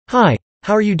Hi,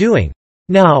 how are you doing?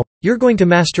 Now, you're going to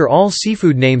master all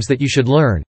seafood names that you should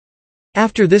learn.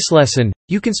 After this lesson,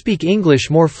 you can speak English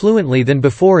more fluently than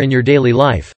before in your daily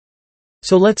life.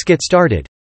 So let's get started.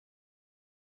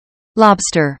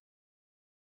 Lobster.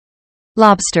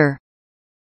 Lobster.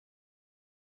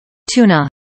 Tuna.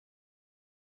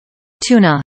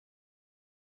 Tuna.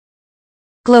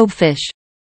 Globefish.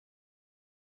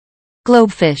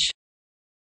 Globefish.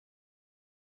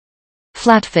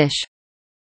 Flatfish.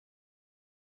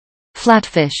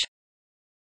 Flatfish.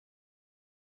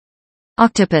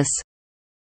 Octopus.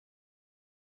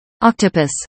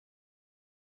 Octopus.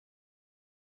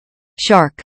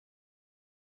 Shark.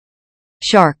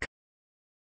 Shark.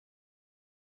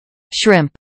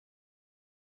 Shrimp.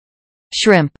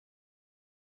 Shrimp.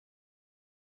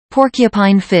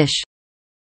 Porcupine fish.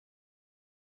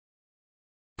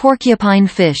 Porcupine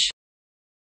fish.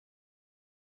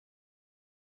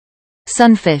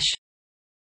 Sunfish.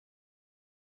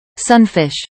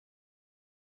 Sunfish.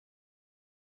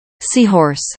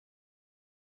 Seahorse.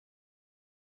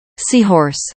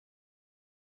 Seahorse.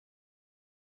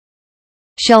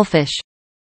 Shellfish.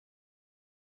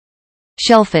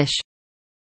 Shellfish.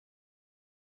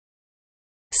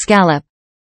 Scallop.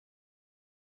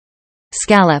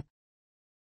 Scallop.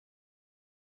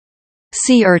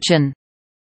 Sea urchin.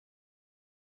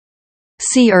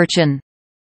 Sea urchin.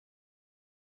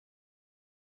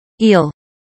 Eel.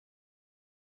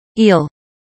 Eel.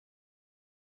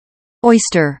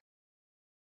 Oyster.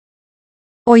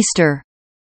 Oyster.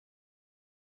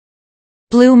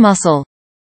 Blue mussel.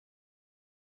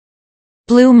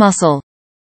 Blue mussel.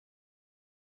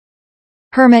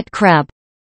 Hermit crab.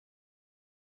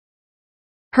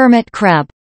 Hermit crab.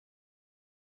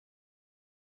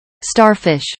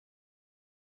 Starfish.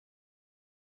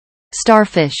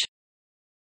 Starfish.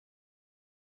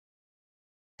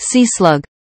 Sea slug.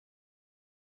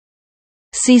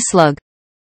 Sea slug.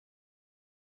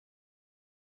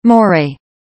 Moray.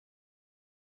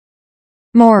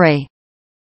 Moray.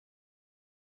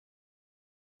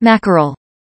 Mackerel.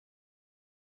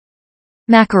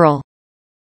 Mackerel.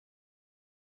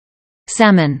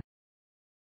 Salmon.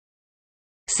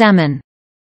 Salmon.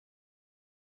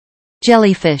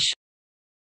 Jellyfish.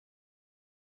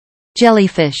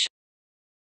 Jellyfish.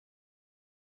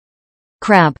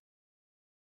 Crab.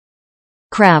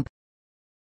 Crab.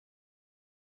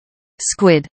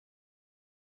 Squid.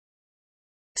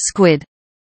 Squid.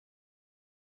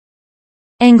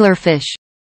 Anglerfish.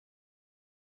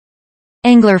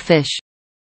 Anglerfish.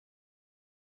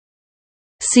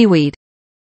 Seaweed.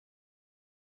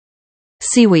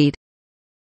 Seaweed.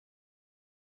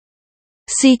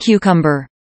 Sea cucumber.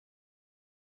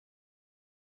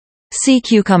 Sea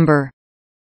cucumber.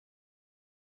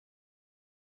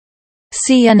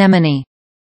 Sea anemone.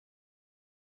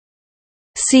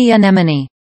 Sea anemone.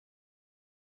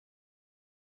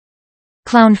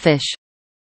 Clownfish.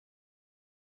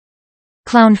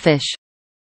 Clownfish.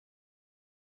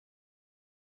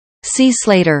 Sea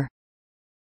slater.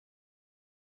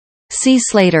 Sea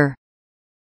slater.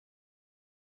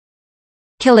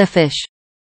 Killifish.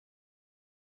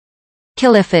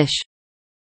 Killifish.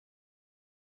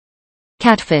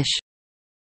 Catfish.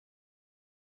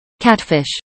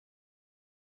 Catfish.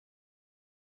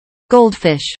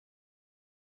 Goldfish.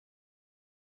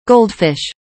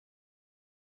 Goldfish.